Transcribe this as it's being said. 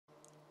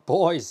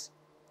Boys,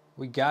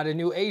 we got a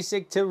new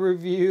ASIC to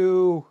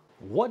review.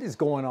 What is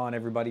going on,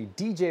 everybody?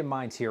 DJ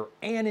Minds here,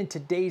 and in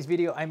today's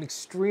video, I'm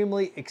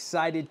extremely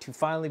excited to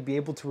finally be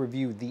able to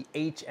review the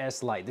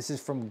HS Lite. This is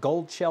from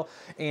Goldshell,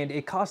 and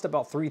it cost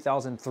about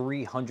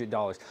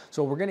 $3,300.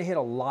 So we're gonna hit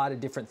a lot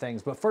of different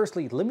things, but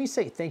firstly, let me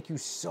say thank you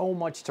so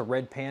much to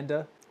Red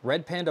Panda.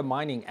 Red Panda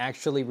Mining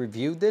actually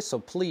reviewed this, so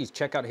please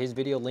check out his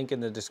video, link in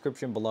the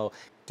description below.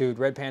 Dude,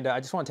 Red Panda, I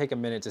just want to take a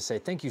minute to say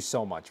thank you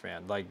so much,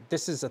 man. Like,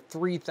 this is a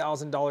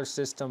 $3,000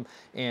 system,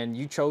 and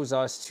you chose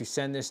us to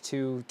send this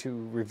to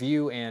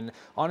review, and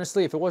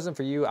honestly, if it wasn't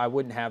for you, I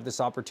wouldn't have this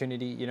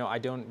opportunity. You know, I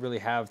don't really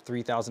have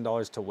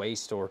 $3,000 to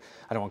waste, or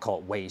I don't want to call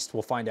it waste.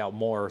 We'll find out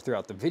more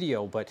throughout the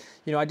video, but,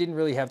 you know, I didn't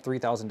really have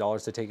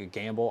 $3,000 to take a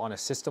gamble on a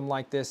system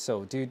like this,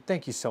 so, dude,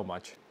 thank you so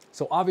much.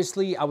 So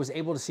obviously I was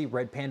able to see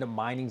Red Panda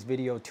Mining's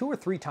video 2 or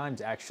 3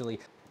 times actually.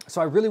 So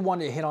I really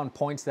wanted to hit on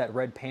points that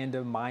Red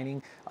Panda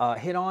Mining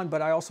hit on,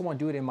 but I also want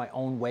to do it in my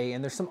own way.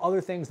 And there's some other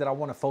things that I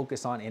want to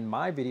focus on in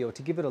my video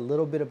to give it a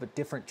little bit of a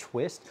different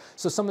twist.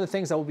 So some of the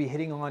things I will be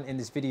hitting on in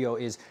this video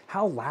is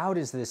how loud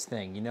is this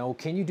thing? You know,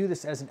 can you do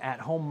this as an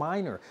at-home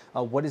miner?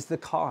 What is the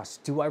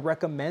cost? Do I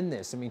recommend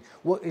this? I mean,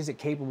 what is it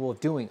capable of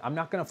doing? I'm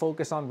not going to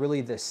focus on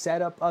really the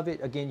setup of it.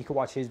 Again, you can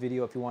watch his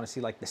video if you want to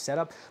see like the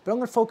setup, but I'm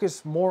going to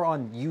focus more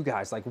on you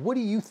guys. Like, what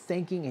are you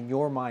thinking in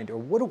your mind? Or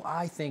what do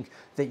I think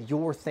that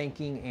you're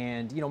thinking?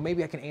 And, you know,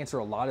 maybe I can answer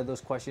a lot of those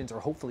questions, or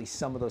hopefully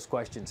some of those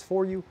questions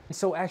for you.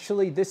 So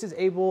actually, this is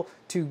able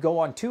to go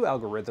on 2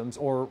 algorithms,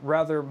 or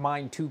rather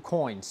mine 2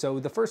 coins. So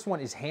the first one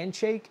is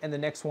Handshake, and the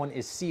next one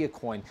is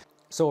Coin.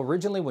 So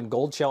originally when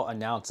Goldshell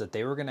announced that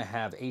they were gonna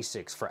have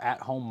ASICs for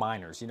at-home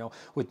miners, you know,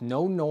 with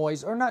no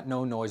noise, or not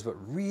no noise, but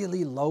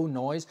really low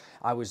noise,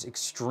 I was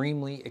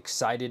extremely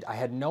excited. I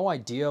had no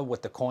idea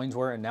what the coins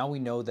were, and now we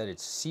know that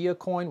it's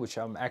Coin, which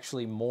I'm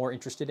actually more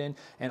interested in,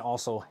 and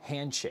also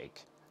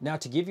Handshake. Now,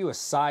 to give you a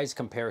size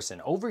comparison,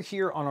 over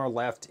here on our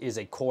left is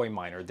a koi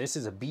miner. This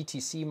is a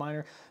BTC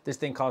miner. This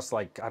thing costs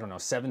like, I don't know,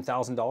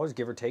 $7,000,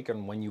 give or take,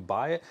 on when you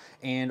buy it.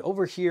 And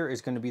over here is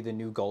going to be the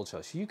new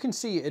Goldshell. So you can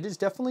see it is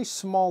definitely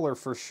smaller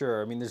for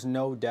sure. I mean, there's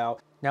no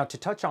doubt. Now, to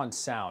touch on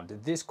sound,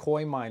 this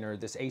koi miner,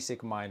 this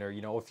ASIC miner,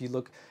 you know, if you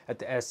look at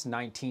the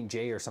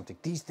S19J or something,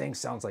 these things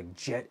sounds like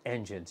jet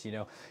engines, you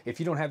know. If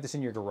you don't have this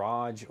in your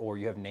garage or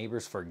you have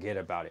neighbors, forget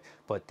about it.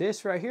 But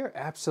this right here,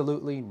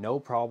 absolutely no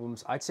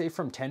problems. I'd say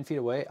from 10 feet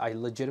away, I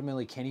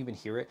legitimately can't even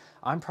hear it.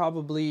 I'm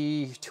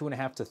probably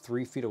 2.5 to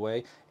 3 feet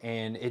away,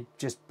 and it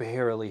just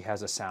barely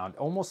has a sound.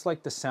 Almost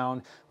like the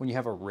sound when you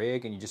have a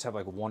rig and you just have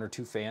like 1 or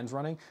 2 fans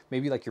running,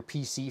 maybe like your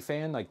PC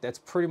fan, like that's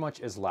pretty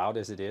much as loud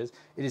as it is.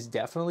 It is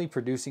definitely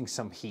producing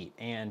some heat,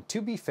 and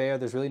to be fair,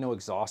 there's really no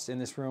exhaust in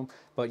this room,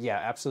 but yeah,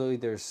 absolutely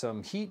there's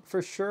some heat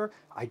for sure.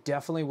 I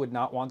definitely would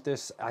not want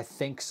this, I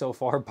think, so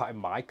far by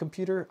my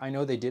computer. I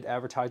know they did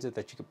advertise it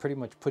that you could pretty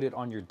much put it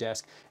on your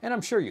desk, and I'm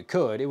sure you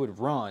could, it would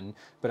run,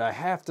 but I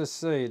have to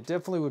say it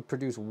definitely would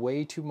produce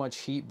way too much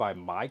heat by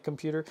my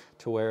computer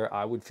to where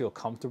I would feel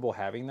comfortable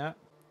having that.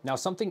 Now,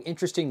 something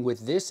interesting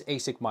with this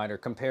ASIC miner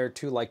compared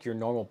to like your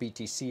normal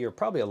BTC or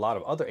probably a lot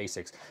of other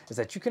ASICs is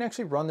that you can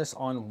actually run this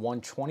on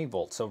 120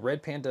 volts. So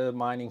Red Panda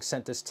Mining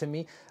sent this to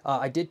me.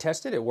 I did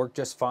test it, it worked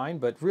just fine,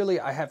 but really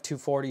I have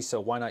 240,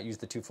 so why not use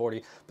the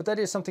 240? But that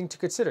is something to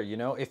consider, you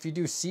know. If you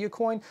do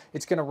Coin,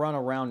 it's gonna run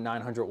around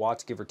 900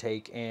 watts, give or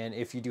take, and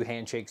if you do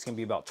Handshake, it's gonna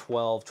be about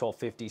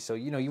 1250, so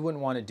you know, you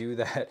wouldn't wanna do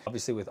that,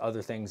 obviously, with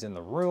other things in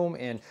the room,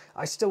 and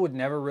I still would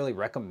never really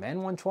recommend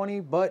 120,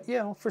 but you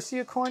know, for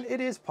Coin,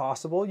 it is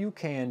possible. You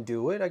can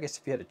do it. I guess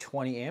if you had a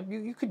 20 amp,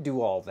 you could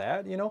do all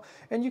that, you know,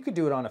 and you could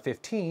do it on a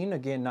 15.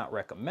 Again, not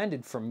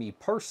recommended for me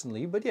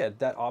personally, but yeah,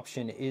 that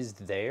option is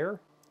there.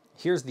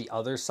 Here's the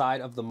other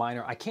side of the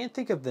miner. I can't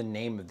think of the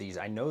name of these.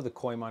 I know the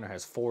koi miner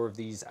has 4 of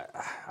these.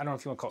 I don't know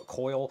if you want to call it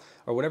coil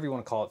or whatever you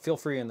want to call it. Feel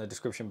free in the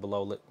description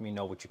below, let me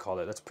know what you call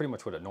it. That's pretty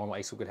much what a normal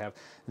ASIC would have.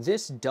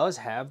 This does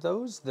have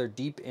those. They're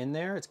deep in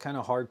there. It's kind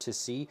of hard to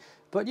see.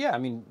 But yeah, I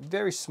mean,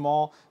 very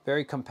small,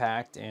 very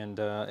compact. And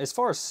as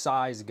far as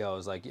size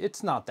goes, like,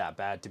 it's not that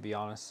bad, to be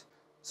honest.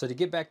 So to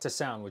get back to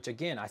sound, which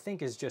again, I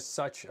think is just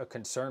such a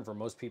concern for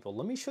most people,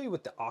 let me show you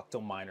what the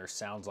Octominer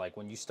sounds like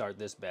when you start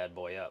this bad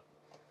boy up.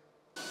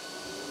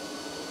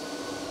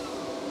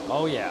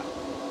 Oh yeah.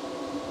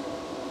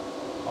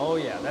 Oh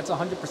yeah, that's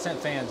 100%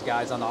 fans,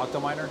 guys, on the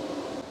Octominer.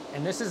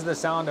 And this is the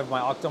sound of my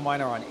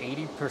Octominer on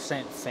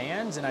 80%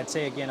 fans, and I'd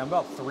say again, I'm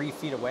about 3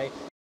 feet away.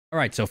 All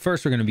right, so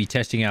first we're going to be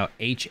testing out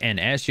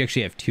HNS. You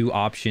actually have 2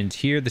 options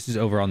here. This is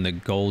over on the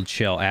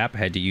Goldshell app. I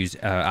had to use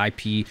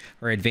IP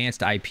or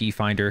advanced IP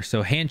finder.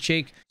 So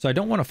Handshake. So I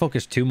don't want to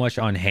focus too much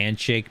on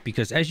Handshake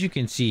because as you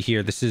can see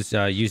here, this is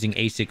using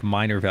ASIC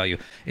miner value.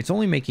 It's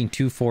only making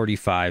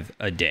 245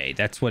 a day.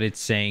 That's what it's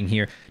saying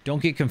here.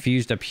 Don't get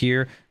confused up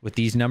here with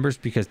these numbers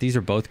because these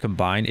are both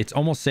combined. It's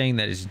almost saying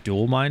that it's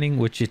dual mining,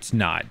 which it's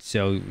not.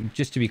 So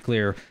just to be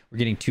clear, we're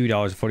getting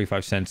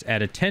 $2.45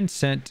 at a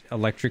 10-cent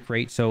electric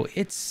rate. So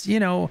it's, you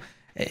know,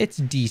 It's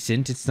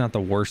decent. It's not the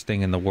worst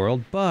thing in the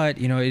world, but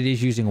you know, it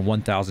is using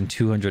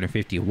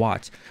 1,250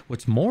 watts.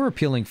 What's more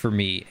appealing for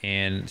me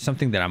and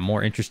something that I'm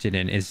more interested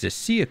in is the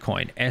SIA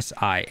coin,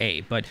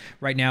 SIA. But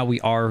right now we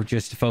are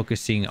just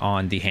focusing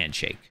on the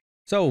Handshake.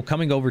 So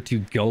coming over to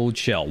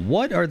Goldshell,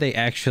 what are they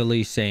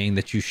actually saying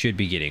that you should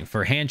be getting?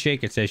 For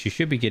Handshake, it says you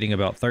should be getting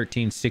about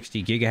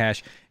 1360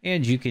 gigahash,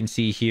 and you can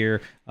see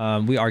here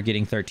we are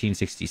getting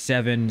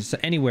 1367, so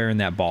anywhere in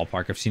that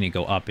ballpark. I've seen it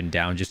go up and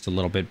down just a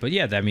little bit, but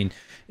yeah, I mean,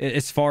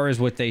 as far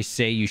as what they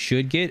say you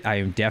should get, I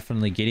am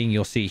definitely getting,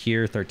 you'll see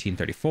here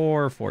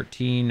 1334,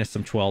 14,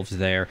 some 12s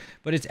there,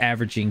 but it's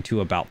averaging to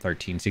about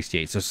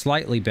 1368, so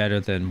slightly better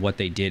than what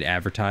they did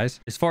advertise.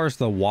 As far as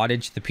the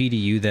wattage, the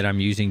PDU that I'm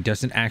using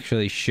doesn't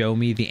actually show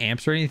me the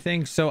amps or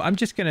anything, so I'm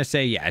just gonna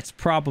say, yeah, it's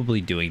probably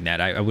doing that.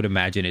 I would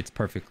imagine it's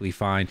perfectly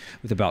fine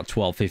with about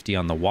 1250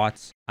 on the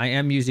watts. I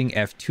am using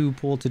F2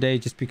 pool today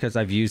just because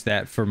I've used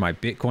that for my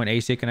Bitcoin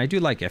ASIC, and I do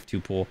like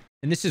F2 pool.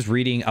 And this is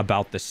reading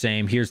about the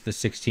same. Here's the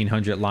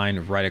 1600 line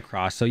right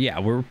across. So yeah,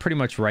 we're pretty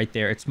much right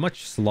there. It's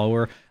much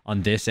slower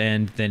on this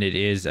end than it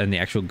is on the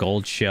actual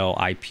Goldshell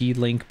IP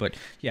link. But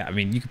yeah, I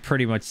mean, you can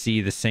pretty much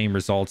see the same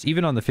results.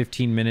 Even on the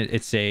 15-minute,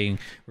 it's saying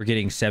we're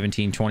getting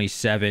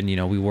 1727. You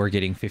know, we were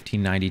getting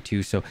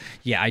 1592. So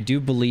yeah, I do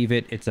believe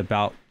it. It's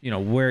about, you know,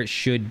 where it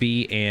should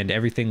be, and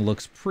everything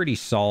looks pretty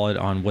solid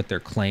on what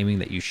they're claiming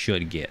that you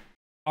should get.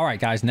 All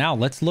right, guys, now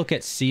let's look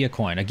at SIA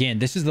coin. Again,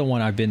 this is the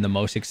one I've been the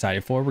most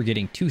excited for. We're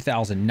getting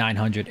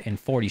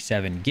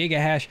 2,947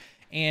 gigahash.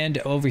 And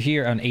over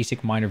here on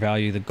ASIC miner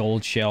value, the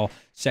Goldshell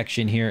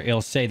section here,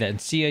 it'll say that in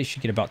SIA you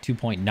should get about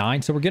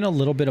 2.9. So we're getting a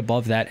little bit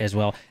above that as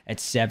well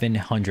at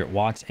 700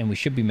 watts. And we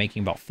should be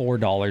making about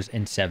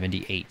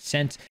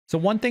 $4.78. So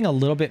one thing a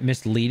little bit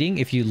misleading,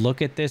 if you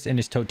look at this in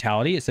its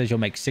totality, it says you'll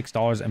make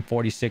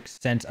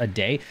 $6.46 a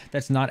day.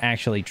 That's not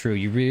actually true.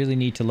 You really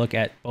need to look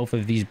at both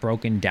of these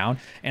broken down.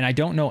 And I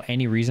don't know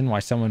any reason why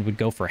someone would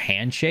go for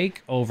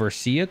Handshake over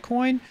SIA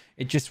coin.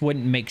 It just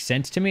wouldn't make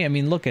sense to me. I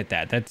mean, look at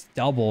that. That's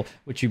double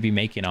what you'd be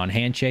making on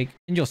Handshake.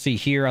 And you'll see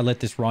here, I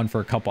let this run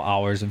for a couple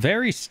hours.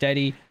 Very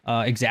steady,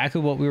 exactly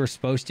what we were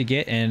supposed to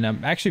get. And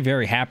I'm actually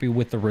very happy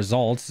with the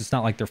results. It's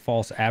not like they're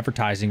false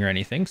advertising or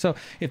anything. So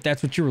if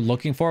that's what you were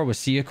looking for with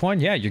SIA coin,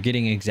 yeah, you're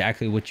getting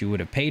exactly what you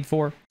would have paid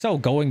for. So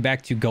going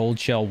back to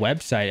Goldshell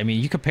website, I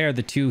mean, you compare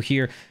the two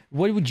here.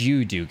 What would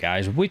you do,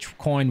 guys? Which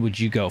coin would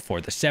you go for?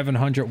 The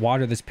 700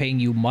 water that's paying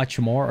you much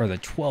more, or the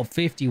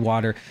 1250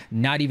 water,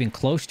 not even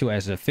close to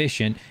as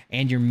efficient,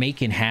 and you're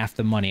making half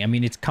the money? I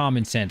mean, it's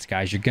common sense,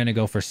 guys. You're going to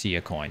go for SIA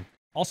coin.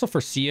 Also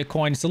for SIA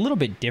coin, it's a little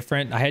bit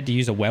different. I had to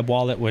use a web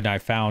wallet when I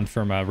found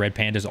from Red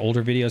Panda's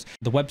older videos.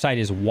 The website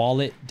is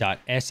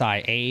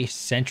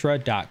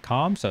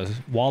wallet.siacentra.com. So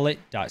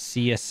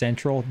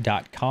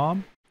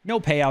wallet.siacentral.com. No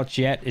payouts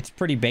yet. It's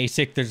pretty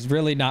basic. There's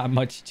really not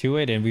much to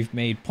it, and we've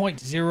made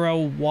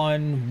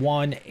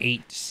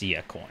 0.0118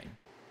 SIA coin.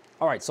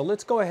 All right, so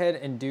let's go ahead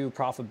and do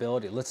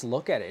profitability. Let's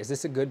look at it. Is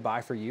this a good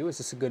buy for you? Is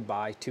this a good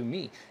buy to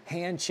me?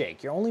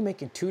 Handshake, you're only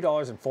making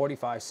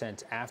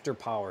 $2.45 after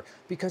power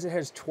because it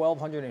has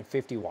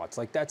 1,250 watts.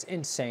 Like, that's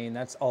insane.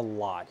 That's a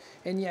lot.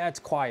 And yeah, it's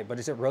quiet, but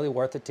is it really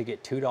worth it to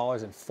get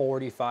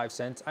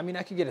 $2.45? I mean,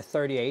 I could get a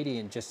 3080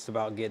 and just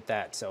about get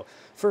that. So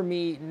for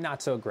me,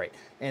 not so great.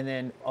 And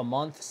then a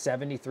month,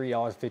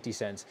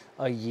 $73.50.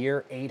 A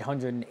year,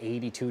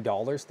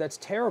 $882. That's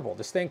terrible.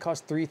 This thing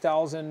costs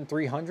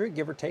 $3,300,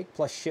 give or take,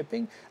 plus shipping.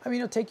 I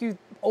mean, it'll take you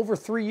over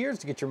 3 years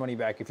to get your money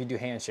back if you do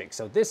Handshake.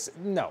 So this,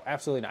 no,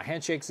 absolutely not.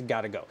 Handshake's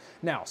got to go.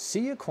 Now,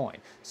 SIA coin.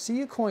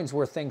 SIA coin's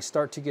where things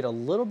start to get a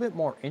little bit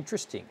more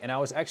interesting. And I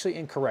was actually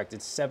incorrect.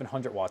 It's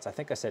 700 watts. I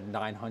think I said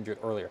 900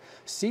 earlier.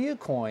 SIA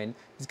coin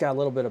has got a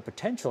little bit of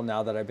potential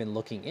now that I've been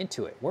looking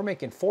into it. We're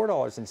making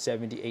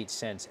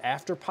 $4.78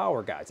 after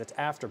power, guys. That's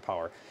after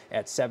power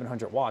at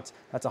 700 watts.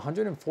 That's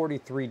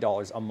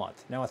 $143 a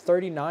month. Now, a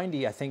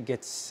 3090, I think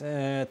gets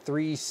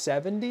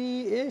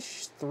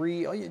 $370-ish,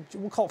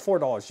 we'll call it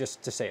 $4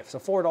 just to save. So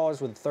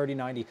 $4 with a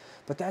 3090,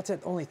 but that's at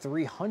only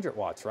 300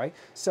 watts, right?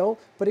 So,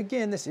 but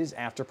again, this is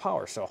after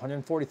power. So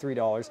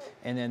 $143,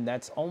 and then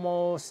that's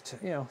almost,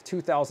 you know,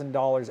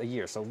 $2,000 a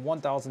year. So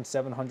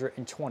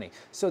 $1,720.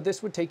 So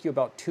this would take you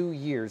about 2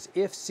 years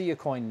if SIA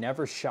coin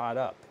never shot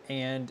up.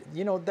 And,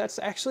 you know, that's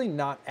actually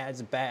not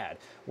as bad.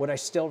 Would I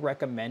still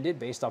recommend it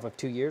based off of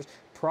 2 years?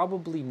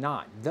 Probably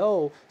not.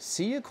 Though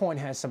SIA coin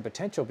has some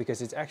potential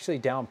because it's actually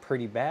down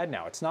pretty bad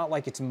now. It's not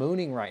like it's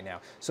mooning right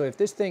now. So if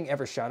this thing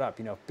ever shot up,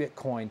 you know,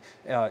 Bitcoin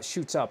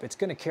shoots up, it's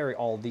going to carry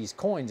all these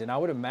coins. And I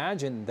would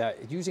imagine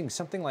that using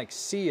something like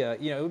SIA,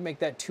 you know, it would make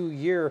that 2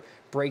 year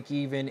break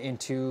even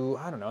into,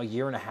 I don't know, a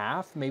year and a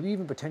half, maybe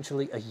even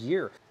potentially a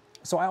year.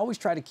 So I always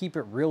try to keep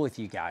it real with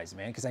you guys,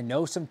 man, because I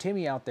know some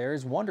Timmy out there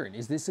is wondering,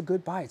 is this a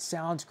good buy? It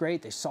sounds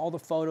great. They saw the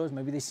photos.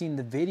 Maybe they've seen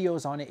the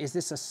videos on it. Is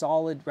this a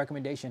solid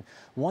recommendation?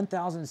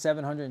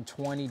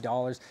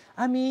 $1,720.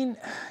 I mean,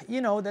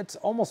 you know, that's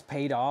almost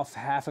paid off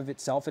half of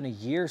itself in a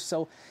year.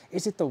 So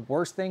is it the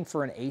worst thing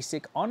for an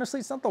ASIC? Honestly,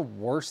 it's not the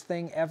worst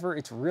thing ever.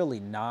 It's really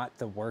not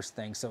the worst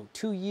thing. So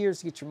 2 years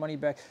to get your money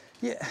back.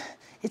 Yeah,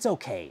 it's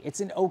okay. It's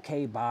an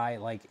okay buy.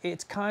 Like,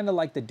 it's kind of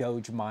like the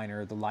Doge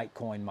miner, the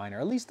Litecoin miner,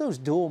 at least those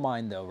dual mine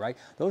though, right?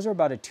 Those are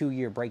about a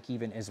 2-year break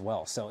even as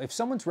well. So if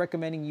someone's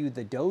recommending you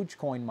the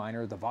Dogecoin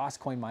miner, the Voss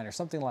coin miner,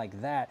 something like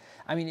that,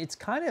 I mean, it's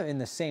kind of in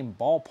the same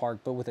ballpark,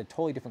 but with a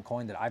totally different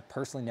coin that I've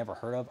personally never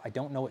heard of. I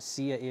don't know what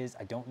SIA is.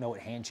 I don't know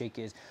what Handshake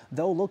is.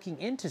 Though looking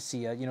into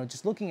SIA, you know,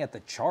 just looking at the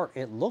chart,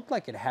 it looked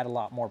like it had a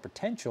lot more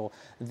potential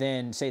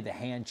than say the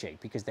Handshake,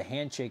 because the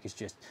Handshake is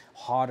just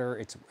hotter.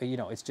 It's, you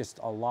know, it's just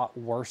a lot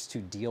worse to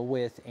deal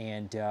with.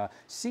 And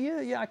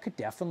SIA, yeah, I could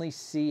definitely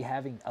see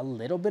having a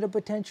little bit of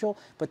potential,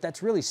 but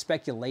that's really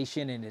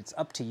speculation, and it's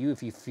up to you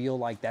if you feel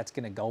like that's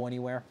going to go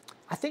anywhere.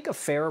 I think a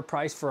fairer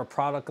price for a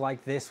product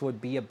like this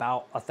would be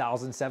about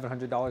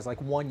 $1,700,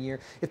 like 1 year.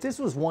 If this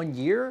was 1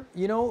 year,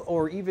 you know,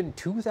 or even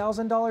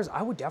 $2,000,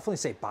 I would definitely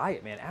say buy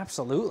it, man.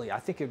 Absolutely. I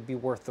think it would be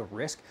worth the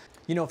risk.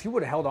 You know, if you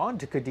would have held on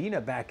to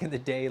Kadena back in the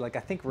day, like I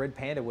think Red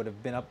Panda would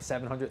have been up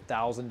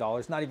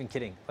 $700,000. Not even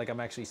kidding. Like,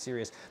 I'm actually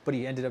serious. But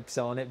he ended up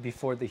selling it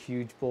before the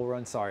huge bull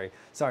run. Sorry,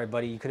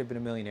 buddy. You could have been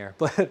a millionaire.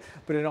 But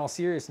in all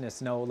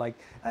seriousness, no, like,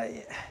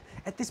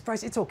 at this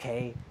price, it's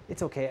okay.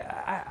 It's okay.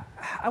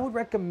 I would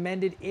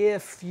recommend it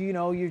if, you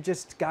know, you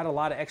just got a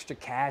lot of extra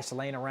cash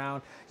laying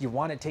around. You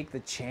want to take the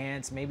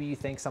chance. Maybe you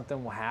think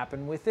something will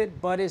happen with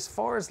it. But as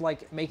far as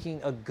like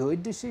making a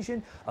good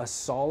decision, a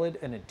solid,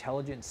 an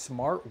intelligent,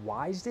 smart,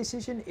 wise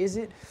decision, is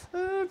it?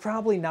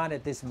 Probably not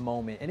at this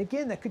moment. And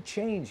again, that could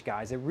change,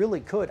 guys. It really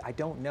could. I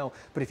don't know.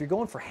 But if you're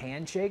going for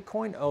Handshake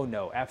coin, oh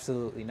no,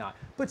 absolutely not.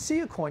 But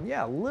SIA coin,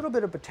 yeah, a little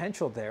bit of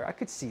potential there. I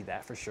could see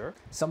that for sure.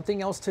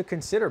 Something else to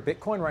consider,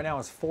 Bitcoin right now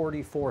is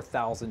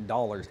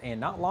 $44,000. And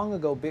not long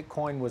ago,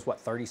 Bitcoin was what,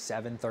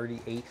 37,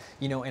 38,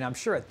 you know, and I'm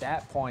sure at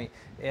that point,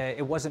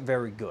 it wasn't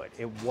very good.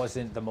 It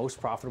wasn't the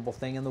most profitable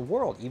thing in the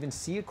world, even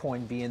SIA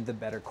coin being the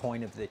better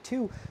coin of the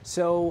two.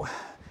 So,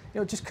 you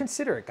know, just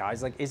consider it,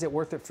 guys. Like, is it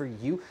worth it for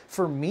you?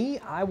 For me,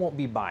 I won't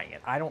be buying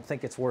it. I don't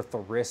think it's worth the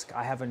risk.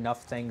 I have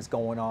enough things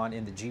going on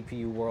in the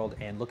GPU world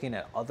and looking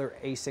at other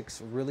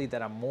ASICs really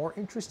that I'm more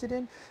interested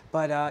in.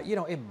 But, you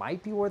know, it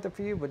might be worth it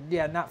for you, but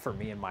yeah, not for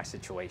me in my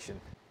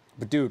situation.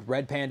 But dude,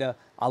 Red Panda,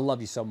 I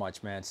love you so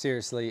much, man.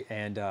 Seriously,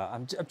 and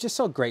I'm just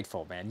so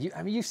grateful, man.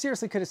 I mean, you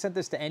seriously could have sent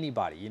this to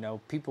anybody. You know,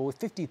 people with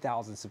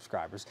 50,000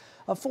 subscribers,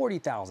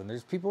 40,000.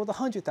 There's people with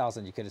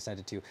 100,000 you could have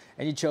sent it to,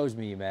 and you chose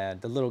me, man.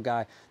 The little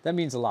guy. That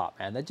means a lot,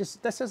 man.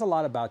 That says a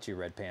lot about you,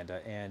 Red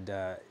Panda. And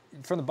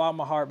from the bottom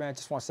of my heart, man, I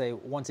just want to say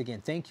once again,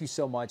 thank you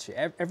so much.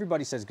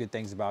 Everybody says good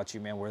things about you,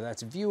 man. Whether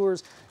that's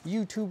viewers,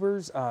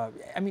 YouTubers,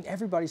 I mean,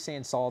 everybody's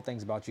saying solid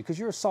things about you because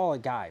you're a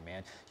solid guy,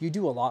 man. You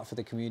do a lot for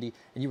the community,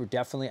 and you were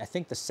definitely, I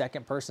think, the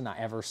second person I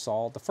ever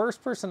saw. The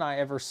first person I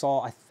ever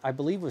saw, I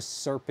believe, was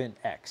Serpent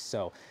X.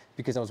 So,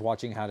 because I was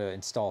watching how to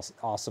install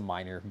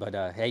Octominer.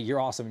 But hey,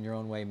 you're awesome in your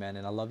own way, man,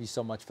 and I love you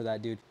so much for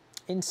that, dude.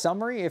 In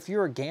summary, if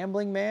you're a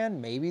gambling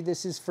man, maybe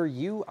this is for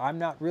you. I'm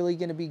not really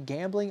going to be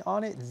gambling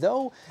on it,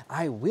 though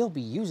I will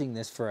be using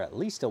this for at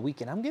least a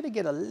week, and I'm going to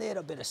get a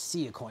little bit of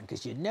SIA coin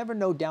because you never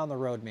know down the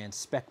road, man,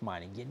 spec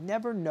mining. You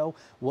never know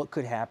what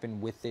could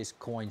happen with this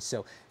coin.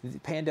 So,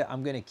 Panda,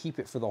 I'm going to keep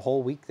it for the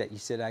whole week that you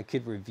said I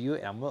could review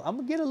it. I'm going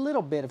to get a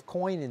little bit of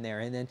coin in there,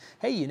 and then,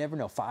 hey, you never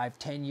know,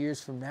 5-10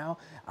 years from now,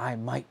 I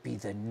might be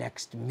the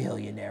next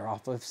millionaire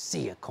off of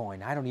SIA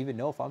coin. I don't even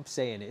know if I'm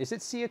saying it. Is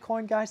it SIA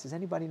coin, guys? Does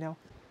anybody know?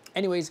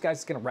 Anyways, guys,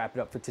 it's going to wrap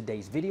it up for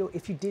today's video.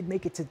 If you did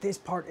make it to this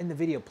part in the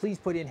video, please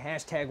put in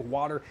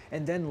 #water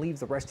and then leave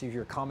the rest of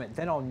your comment.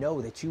 Then I'll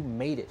know that you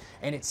made it.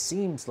 And it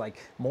seems like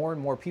more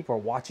and more people are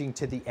watching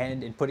to the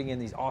end and putting in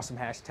these awesome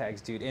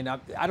hashtags, dude. And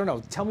I don't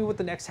know, tell me what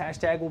the next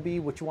hashtag will be,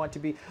 what you want to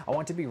be. I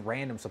want it to be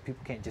random so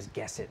people can't just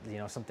guess it, you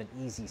know, something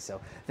easy.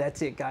 So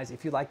that's it, guys.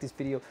 If you like this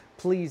video,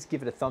 please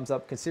give it a thumbs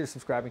up. Consider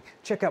subscribing.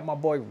 Check out my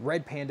boy,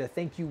 Red Panda.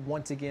 Thank you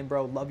once again,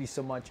 bro. Love you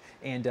so much.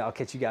 And I'll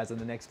catch you guys on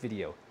the next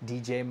video.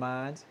 DJ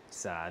Minds,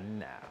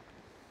 signing out.